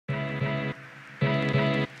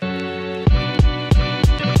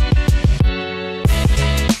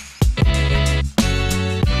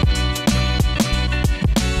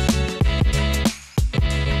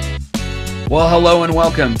Well, hello and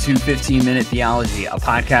welcome to 15 Minute Theology, a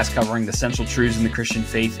podcast covering the central truths in the Christian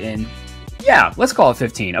faith in, let's call it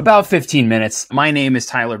 15, about 15 minutes. My name is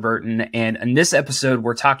Tyler Burton, and in this episode,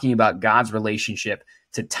 we're talking about God's relationship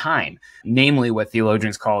to time, namely what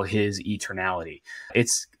theologians call his eternality.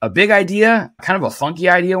 It's a big idea, kind of a funky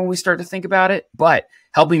idea when we start to think about it, but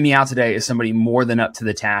helping me out today is somebody more than up to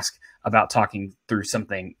the task about talking through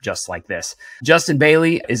something just like this. Justin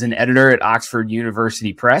Bailey is an editor at Oxford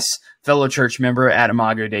University Press, fellow church member at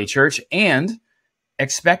Imago Dei Church, and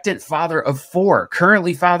expectant father of 4,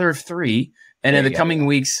 currently father of 3, and in the coming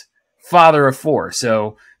weeks, father of 4.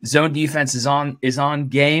 So zone defense is on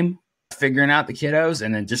game, figuring out the kiddos,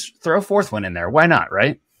 and then just throw a 4th one in there. Why not,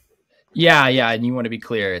 right? Yeah. And you want to be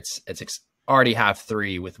clear, it's already have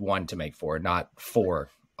 3 with 1 to make 4, not 4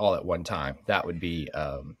 all at one time. That would be,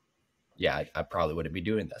 I probably wouldn't be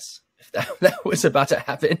doing this if that was about to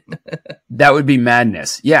happen. That would be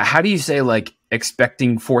madness. Yeah. How do you say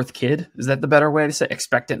expecting 4th kid? Is that the better way to say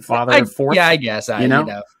expectant father of 4th? Yeah, I guess. I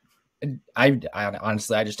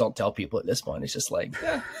honestly, I just don't tell people at this point. It's just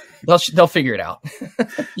they'll figure it out.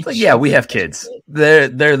 We have kids.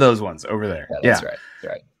 They're those ones over there. Yeah, that's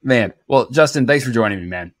right. Man. Well, Justin, thanks for joining me,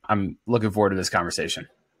 man. I'm looking forward to this conversation.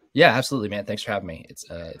 Yeah, absolutely, man. Thanks for having me. It's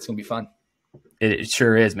gonna be fun. It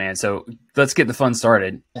sure is, man. So let's get the fun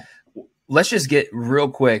started. Let's just get real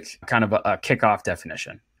quick, kind of a kickoff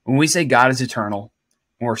definition. When we say God is eternal,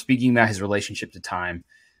 when we're speaking about his relationship to time,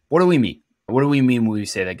 what do we mean? What do we mean when we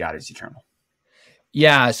say that God is eternal?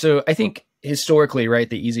 Yeah, so I think historically, right,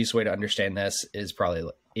 the easiest way to understand this is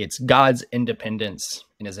it's God's independence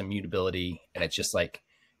and his immutability, and it's just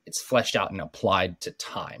it's fleshed out and applied to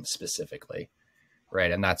time specifically,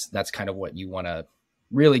 right? And that's kind of what you want to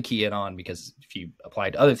really key in on, because if you apply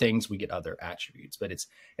to other things, we get other attributes, but it's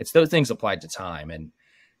those things applied to time. And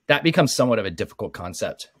that becomes somewhat of a difficult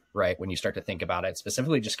concept, right? When you start to think about it,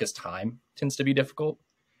 specifically just because time tends to be difficult,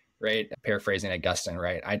 right? Paraphrasing Augustine,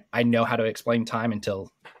 right? I know how to explain time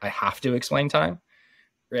until I have to explain time,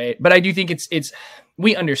 right? But I do think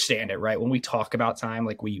we understand it, right? When we talk about time,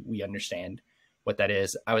 we understand what that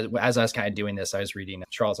is. As I was kind of doing this, I was reading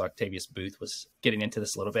Charles Octavius Booth was getting into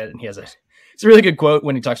this a little bit, and it's a really good quote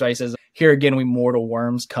when he talks about, he says, "Here again, we mortal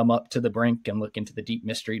worms come up to the brink and look into the deep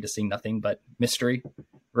mystery to see nothing but mystery,"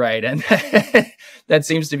 right? And that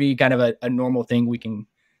seems to be kind of a normal thing we can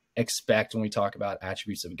expect when we talk about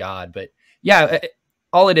attributes of God. But yeah,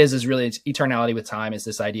 all it is really it's eternality with time. Is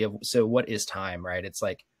this idea of, so what is time, right? It's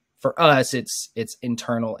for us, it's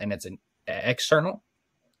internal and it's external.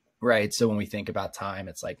 Right. So when we think about time,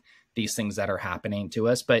 it's these things that are happening to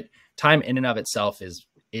us, but time in and of itself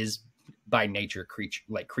is by nature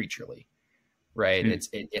creaturely, right?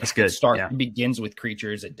 It begins with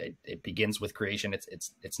creatures. It begins with creation.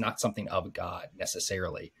 It's not something of God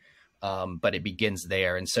necessarily, but it begins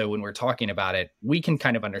there. And so when we're talking about it, we can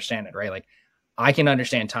kind of understand it, right? I can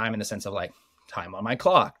understand time in the sense of time on my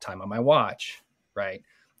clock, time on my watch, right?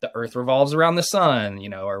 The earth revolves around the sun,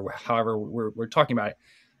 or however we're talking about it.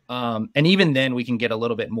 And even then we can get a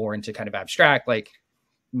little bit more into kind of abstract,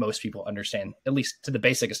 most people understand, at least to the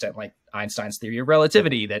basic extent, Einstein's theory of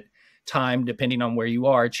relativity, that time, depending on where you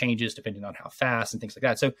are, changes depending on how fast and things like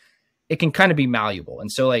that. So it can kind of be malleable. And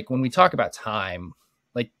so when we talk about time,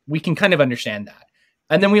 we can kind of understand that.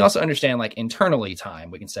 And then we also understand internally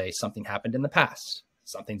time, we can say something happened in the past,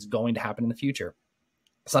 something's going to happen in the future,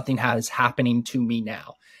 something is happening to me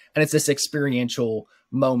now. And it's this experiential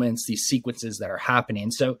moments, these sequences that are happening.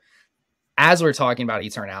 So as we're talking about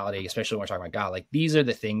eternality, especially when we're talking about God, these are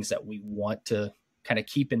the things that we want to kind of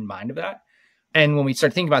keep in mind of that. And when we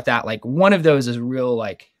start thinking about that, one of those is real,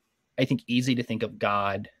 I think easy to think of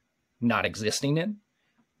God not existing in,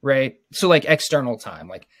 right? So external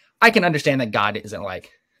time, I can understand that God isn't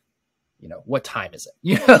what time is it?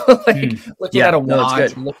 Looking at a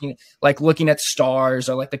watch, looking at stars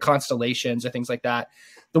or the constellations or things like that.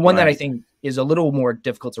 The one that I think is a little more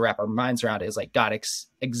difficult to wrap our minds around is God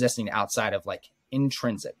existing outside of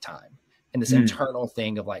intrinsic time and this internal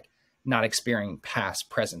thing of not experiencing past,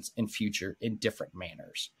 present, and future in different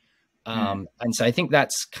manners. And so I think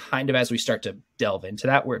that's kind of, as we start to delve into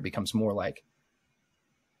that, where it becomes more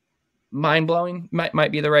mind-blowing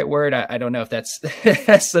might be the right word. I don't know if that's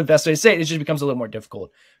the best way to say it. It just becomes a little more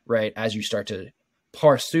difficult, right, as you start to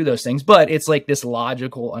parse through those things. But it's this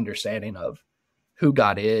logical understanding of who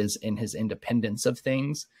God is in his independence of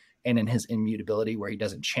things and in his immutability, where he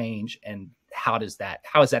doesn't change, and how is that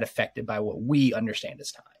affected by what we understand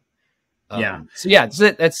as time.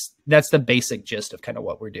 That's the basic gist of kind of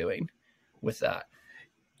what we're doing with that.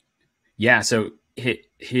 So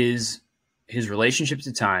his relationship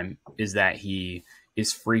to time is that he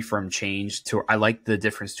is free from change to, I like the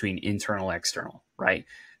difference between internal and external, right?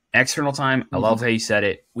 External time, I love how you said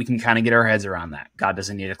it. We can kind of get our heads around that. God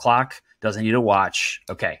doesn't need a clock, doesn't need a watch.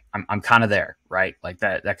 Okay, I'm kind of there, right? Like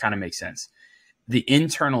that kind of makes sense. The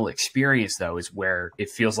internal experience, though, is where it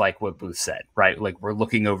feels like what Booth said, right? Like we're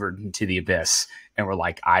looking over into the abyss and we're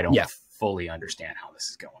like, I don't fully understand how this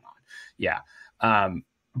is going on. Yeah.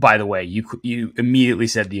 By the way, you immediately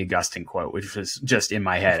said the Augustine quote, which was just in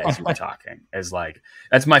my head as you were talking, as like,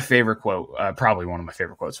 that's my favorite quote, probably one of my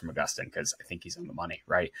favorite quotes from Augustine, because I think he's on the money,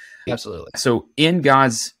 right? Absolutely. So in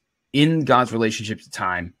God's relationship to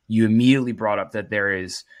time, you immediately brought up that there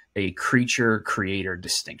is a creature-creator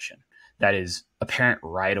distinction that is apparent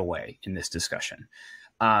right away in this discussion.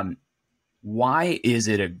 Why is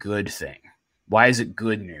it a good thing? Why is it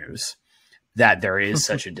good news that there is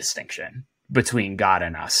such a distinction between God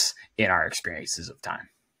and us in our experiences of time?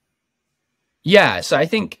 Yeah, so I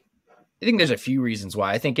think there's a few reasons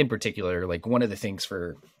why. I think in particular, like one of the things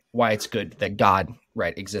for why it's good that God,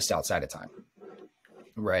 right, exists outside of time,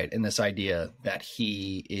 right? And this idea that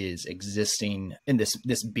he is existing in this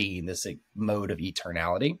being, this like, mode of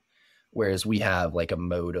eternality, whereas we have like a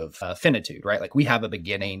mode of finitude, right? Like we have a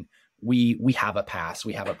beginning, we have a past,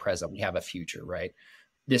 we have a present, we have a future, right?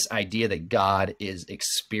 This idea that God is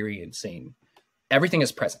experiencing everything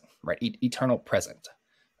is present, right? Eternal present.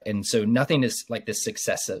 And so nothing is like this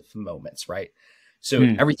successive moments, right? So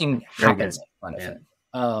everything happens in front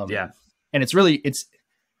of him. And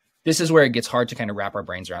this is where it gets hard to kind of wrap our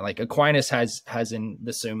brains around. Like Aquinas has in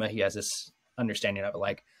the Summa, he has this understanding of it.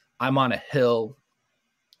 Like I'm on a hill,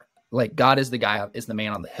 like God is the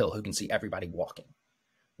man on the hill who can see everybody walking.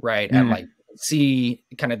 Right. And like see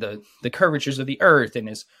kind of the curvatures of the earth and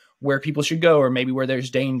is where people should go, or maybe where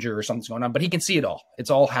there's danger or something's going on, but he can see it all.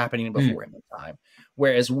 It's all happening before him in time.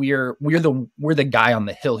 Whereas we're the guy on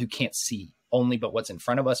the hill who can't see only but what's in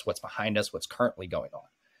front of us, what's behind us, what's currently going on.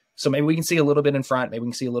 So maybe we can see a little bit in front, maybe we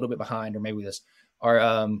can see a little bit behind, or maybe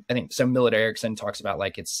I think so Millett Erickson talks about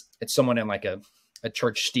like it's someone in like a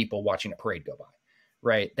church steeple watching a parade go by,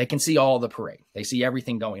 right? They can see all the parade. They see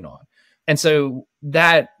everything going on. And so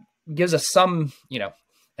that gives us some,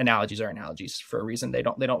 analogies are analogies for a reason. They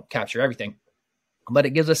don't capture everything, but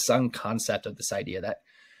it gives us some concept of this idea that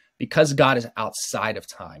because God is outside of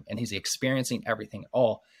time and he's experiencing everything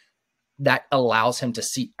all, that allows him to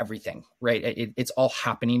see everything, right? It's all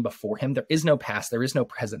happening before him. There is no past, there is no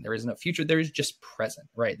present, there is no future. There is just present,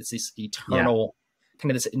 right? It's this eternal,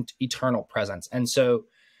 kind of this eternal presence. And so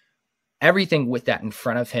everything with that in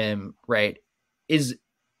front of him, right, is,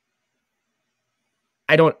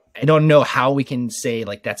 I don't know how we can say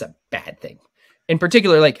like that's a bad thing. In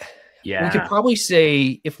particular, like we could probably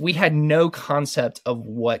say if we had no concept of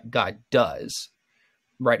what God does,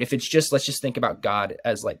 right? If it's just, let's just think about God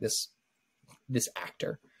as like this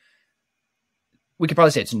actor, we could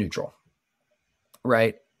probably say it's neutral,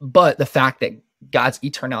 right? But the fact that God's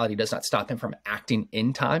eternality does not stop him from acting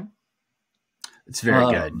in time. It's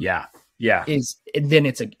very good. Yeah. Then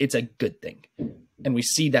it's a good thing. And we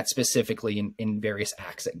see that specifically in various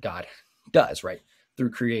acts that God does, right?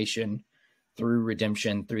 Through creation, through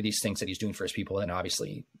redemption, through these things that he's doing for his people. And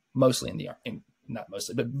obviously, not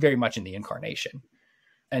mostly, but very much in the incarnation.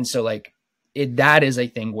 And so like that is a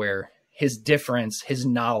thing where his difference, his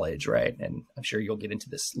knowledge, right? And I'm sure you'll get into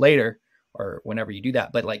this later or whenever you do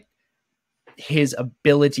that, but like his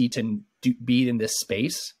ability to be in this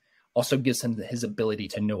space also gives him his ability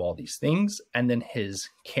to know all these things, and then his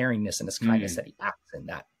caringness and his kindness that he acts in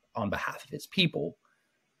that on behalf of his people,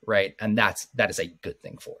 right? And that is a good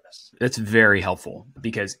thing for us. That's very helpful,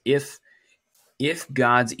 because if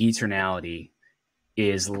God's eternality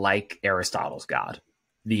is like Aristotle's God,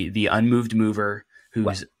 the unmoved mover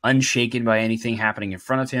who's unshaken by anything happening in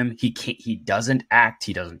front of him, he doesn't act,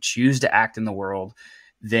 he doesn't choose to act in the world,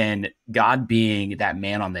 then God being that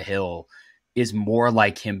man on the hill is more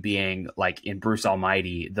like him being like in Bruce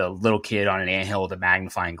Almighty, the little kid on an anthill with a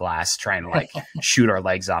magnifying glass trying to like shoot our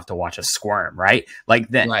legs off to watch us squirm, right? Like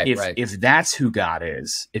that. If that's who God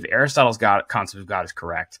is, if Aristotle's concept of God is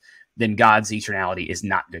correct, then God's eternality is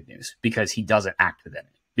not good news, because he doesn't act within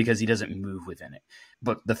it, because he doesn't move within it.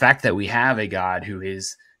 But the fact that we have a God who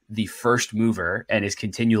is the first mover and is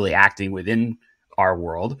continually acting within our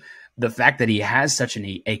world, the fact that he has such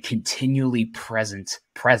a continually present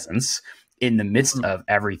presence in the midst of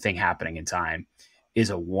everything happening in time is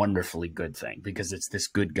a wonderfully good thing, because it's this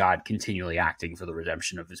good God continually acting for the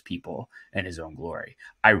redemption of his people and his own glory.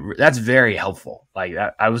 That's very helpful. Like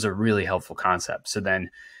that was a really helpful concept. So then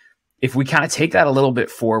if we kind of take that a little bit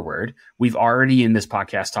forward, we've already in this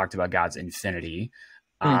podcast talked about God's infinity.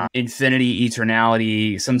 Infinity,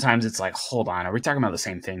 eternality. Sometimes it's like, hold on, are we talking about the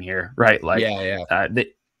same thing here? Right. Like, Yeah.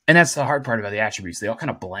 and that's the hard part about the attributes. They all kind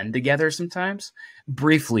of blend together sometimes.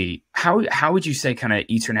 Briefly, how would you say kind of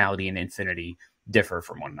eternality and infinity differ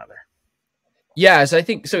from one another? Yeah. So I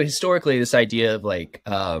think, so historically, this idea of like,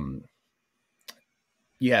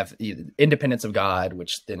 you have independence of God,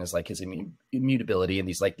 which then is like his immutability, and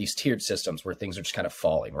these tiered systems where things are just kind of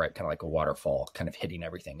falling, right? Kind of like a waterfall, kind of hitting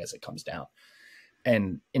everything as it comes down.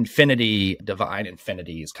 And infinity, divine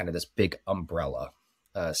infinity, is kind of this big umbrella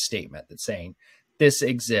statement that's saying this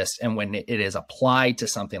exists. And when it is applied to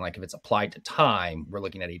something, like if it's applied to time, we're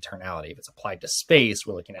looking at eternality. If it's applied to space,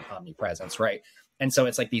 we're looking at omnipresence, right? And so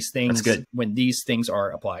it's like these things, when these things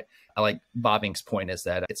are applied, I like Bobbing's point is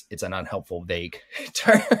that it's an unhelpful, vague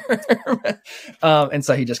term. And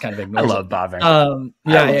so he just kind of ignores it. I love Bobbing.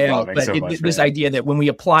 But so this idea that when we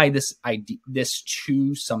apply this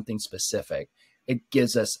to something specific, it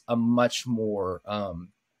gives us a much more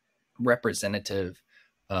representative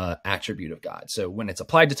attribute of God. So when it's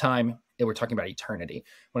applied to time, we're talking about eternity.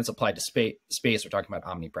 When it's applied to space, we're talking about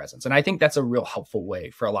omnipresence. And I think that's a real helpful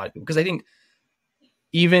way for a lot of people, because I think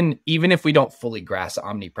even if we don't fully grasp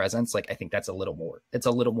omnipresence, like I think that's a little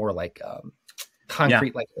more like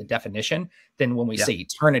concrete, like a definition than when we say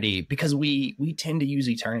eternity, because we tend to use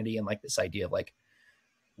eternity and like this idea of like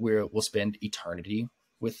we'll spend eternity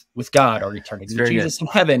with God or eternity with Jesus in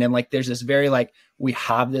heaven. And like, there's this very, like, we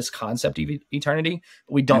have this concept of eternity,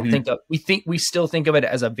 but we don't we still think of it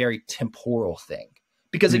as a very temporal thing,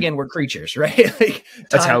 because again, we're creatures, right? Like,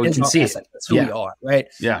 that's how we can see it. That's who we are, right?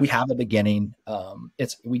 Yeah. We have a beginning.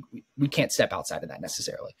 We can't step outside of that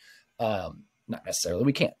necessarily. Not necessarily.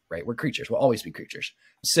 We can't, right? We're creatures. We'll always be creatures.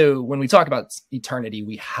 So when we talk about eternity,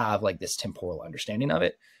 we have like this temporal understanding of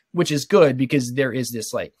it, which is good, because there is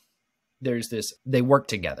this like, they work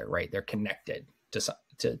together, right? They're connected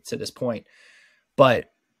to this point,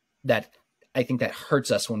 but that, I think that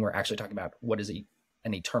hurts us when we're actually talking about what is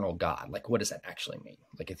an eternal God. Like, what does that actually mean?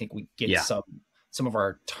 Like, I think we get some of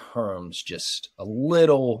our terms just a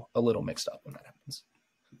little mixed up when that happens.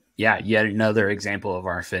 Yeah. Yet another example of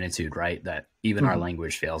our finitude, right? That even our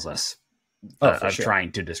language fails us of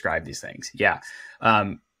trying to describe these things. Yeah.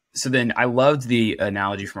 So then I loved the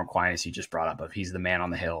analogy from Aquinas you just brought up of he's the man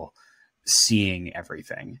on the hill, seeing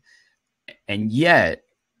everything. And yet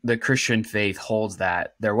the Christian faith holds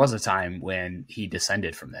that there was a time when he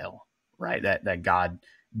descended from the hill, right? That God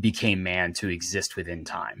became man to exist within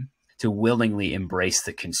time, to willingly embrace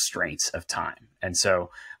the constraints of time. And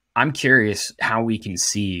so I'm curious how we can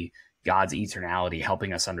see God's eternality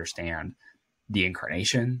helping us understand the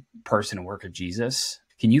incarnation, person and work of Jesus.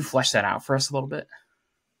 Can you flesh that out for us a little bit?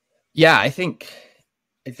 Yeah, I think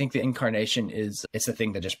the incarnation it's the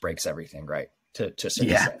thing that just breaks everything, right? To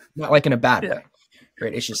not like in a bad way,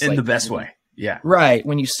 right? It's just in like, the best way. Yeah. Right.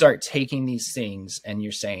 When you start taking these things and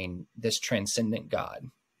you're saying this transcendent God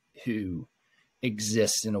who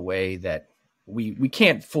exists in a way that we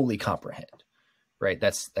can't fully comprehend, right?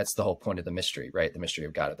 That's the whole point of the mystery, right? The mystery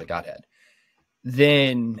of God, of the Godhead,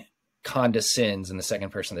 then condescends in the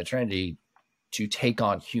second person of the Trinity to take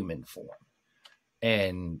on human form.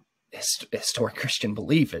 And historic Christian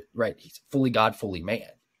belief, right? He's fully God, fully man.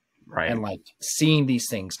 Right. And like seeing these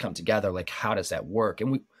things come together, like, how does that work?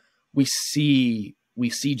 And we see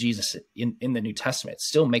Jesus in the New Testament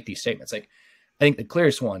still make these statements. Like, I think the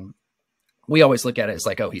clearest one, we always look at it as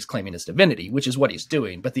like, oh, he's claiming his divinity, which is what he's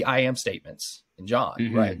doing. But the I am statements in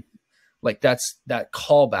John, right? Like that's that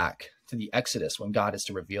callback to the Exodus when God is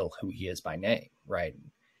to reveal who he is by name, right?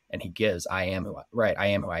 And he gives, I am who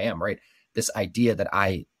I am, right? This idea that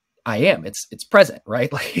I am, it's present,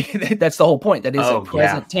 right? Like that's the whole point. That is a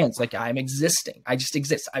present tense. Like, I'm existing. I just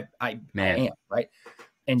exist. I am, right?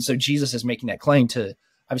 And so Jesus is making that claim to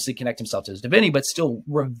obviously connect himself to his divinity, but still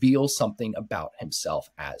reveal something about himself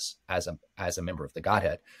as a member of the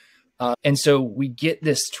Godhead. And so we get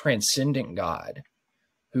this transcendent God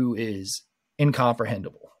who is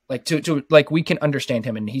incomprehensible. Like to like, we can understand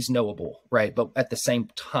him and he's knowable, right? But at the same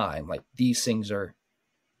time, like, these things are,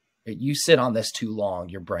 you sit on this too long,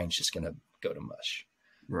 your brain's just going to go to mush,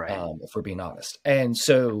 right? If we're being honest. And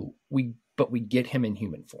so we get him in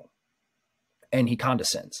human form, and he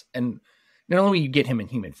condescends. And not only you get him in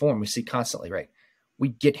human form, we see constantly, right? We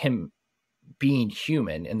get him being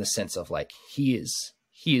human in the sense of like, he is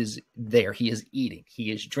there, he is eating,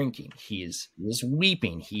 he is drinking, he is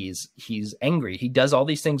weeping, he's angry, he does all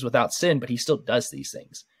these things without sin, but he still does these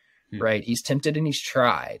things, right? He's tempted and he's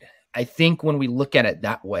tried. I think when we look at it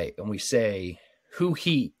that way and we say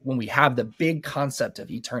when we have the big concept of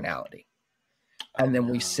eternality, and then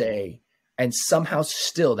we say, And somehow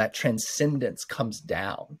still that transcendence comes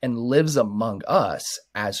down and lives among us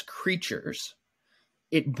as creatures.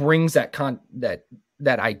 It brings that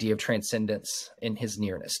idea of transcendence in his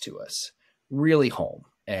nearness to us really home.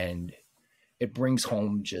 And it brings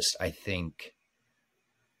home just, I think,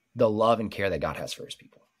 the love and care that God has for his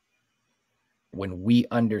people. When we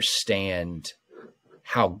understand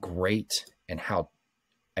how great and how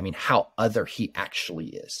other he actually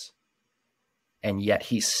is. And yet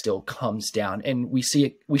he still comes down, and we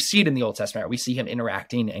see it in the Old Testament. We see him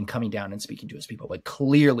interacting and coming down and speaking to his people, but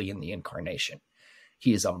clearly in the incarnation,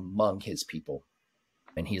 he is among his people,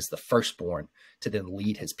 and he is the firstborn to then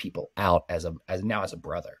lead his people out as a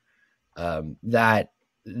brother. That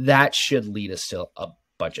should lead us to a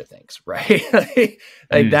bunch of things, right?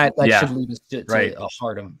 that should lead us to a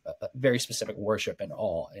heart of very specific worship and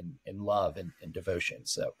awe and love and devotion.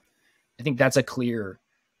 So I think that's a clear,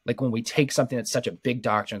 like when we take something that's such a big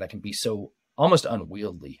doctrine that can be so almost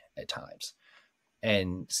unwieldy at times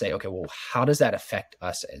and say, okay, well, how does that affect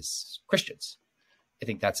us as Christians? I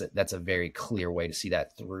think that's a very clear way to see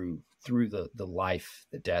that through the life,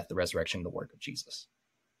 the death, the resurrection, the work of Jesus.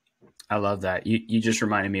 I love that. You just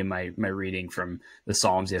reminded me of my reading from the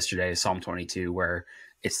Psalms yesterday, Psalm 22, where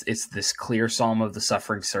it's this clear psalm of the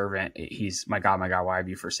suffering servant. He's, my God, why have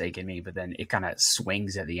you forsaken me? But then it kind of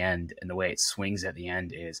swings at the end. And the way it swings at the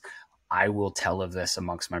end is, I will tell of this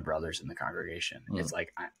amongst my brothers in the congregation. It's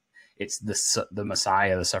like, it's the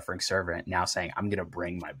Messiah, the suffering servant, now saying, I'm going to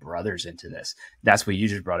bring my brothers into this. That's what you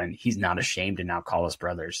just brought in. He's not ashamed to now call us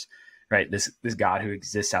brothers, right? This God who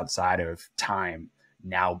exists outside of time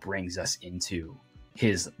now brings us into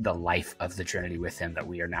the life of the Trinity with him, that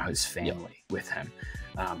we are now his family with him.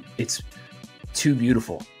 It's too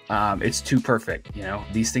beautiful. It's too perfect.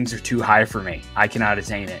 These things are too high for me. I cannot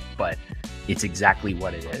attain it, but it's exactly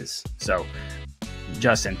what it is. So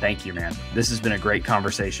Justin, thank you, man. This has been a great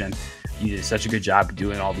conversation. You did such a good job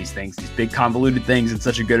doing all these things, these big convoluted things in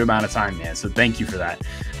such a good amount of time, man. So thank you for that.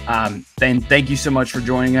 Then thank you so much for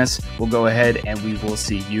joining us. We'll go ahead and we will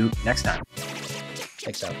see you next time.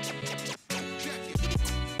 Thanks, Tom.